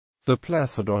The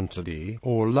Plethodontidae,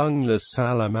 or lungless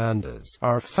salamanders,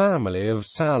 are a family of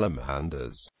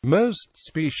salamanders. Most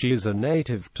species are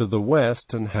native to the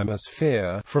Western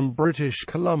Hemisphere, from British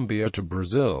Columbia to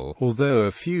Brazil, although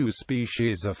a few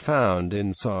species are found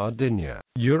in Sardinia,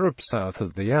 Europe south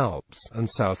of the Alps, and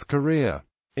South Korea.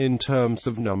 In terms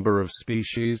of number of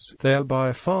species, they are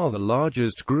by far the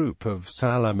largest group of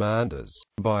salamanders.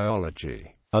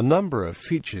 Biology. A number of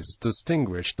features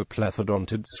distinguish the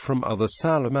plethodontids from other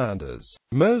salamanders.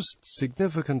 Most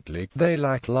significantly, they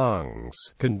lack lungs,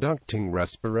 conducting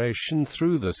respiration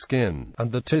through the skin,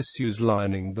 and the tissues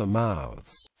lining the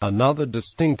mouths. Another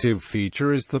distinctive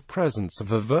feature is the presence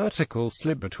of a vertical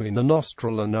slit between the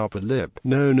nostril and upper lip,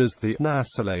 known as the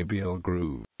nasolabial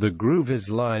groove. The groove is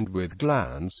lined with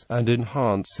glands, and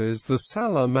enhances the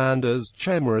salamander's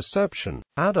chemoreception.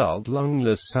 Adult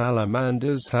lungless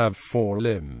salamanders have 4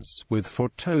 limbs, with 4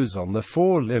 toes on the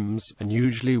forelimbs, and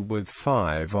usually with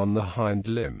 5 on the hind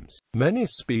limbs. Many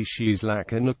species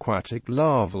lack an aquatic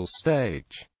larval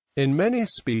stage. In many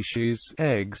species,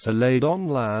 eggs are laid on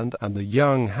land, and the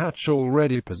young hatch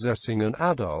already possessing an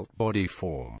adult body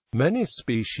form. Many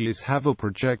species have a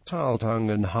projectile tongue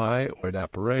and hyoid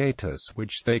apparatus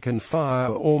which they can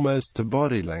fire almost to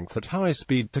body length at high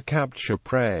speed to capture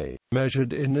prey.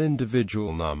 Measured in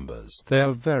individual numbers, they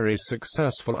are very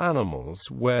successful animals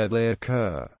where they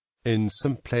occur. In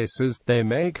some places, they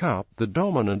make up the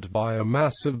dominant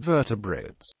biomass of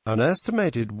vertebrates. An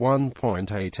estimated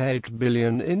 1.88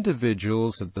 billion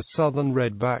individuals of the southern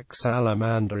redback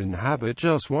salamander inhabit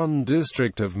just one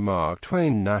district of Mark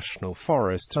Twain National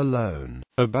Forest alone.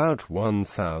 About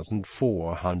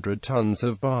 1,400 tons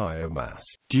of biomass.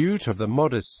 Due to the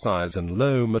modest size and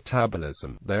low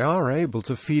metabolism, they are able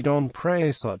to feed on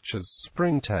prey such as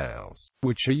springtails,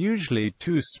 which are usually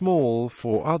too small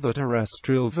for other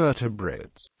terrestrial vertebrates.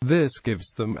 This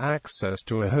gives them access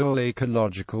to a whole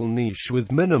ecological niche with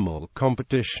minimal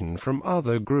competition from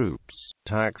other groups.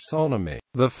 Taxonomy.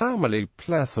 The family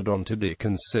Plethodontidae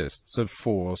consists of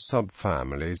 4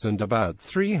 subfamilies and about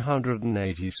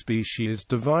 380 species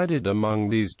divided among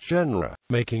these genera,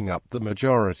 making up the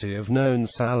majority of known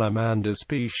salamander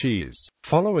species.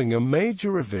 Following a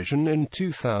major revision in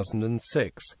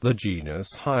 2006, the genus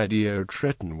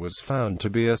Hydeotriton was found to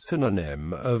be a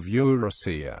synonym of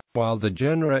Eurasea, while the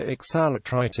genera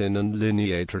Ixalitriton and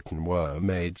Lineatriton were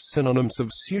made synonyms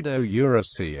of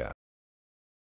Pseudo-Eurasea.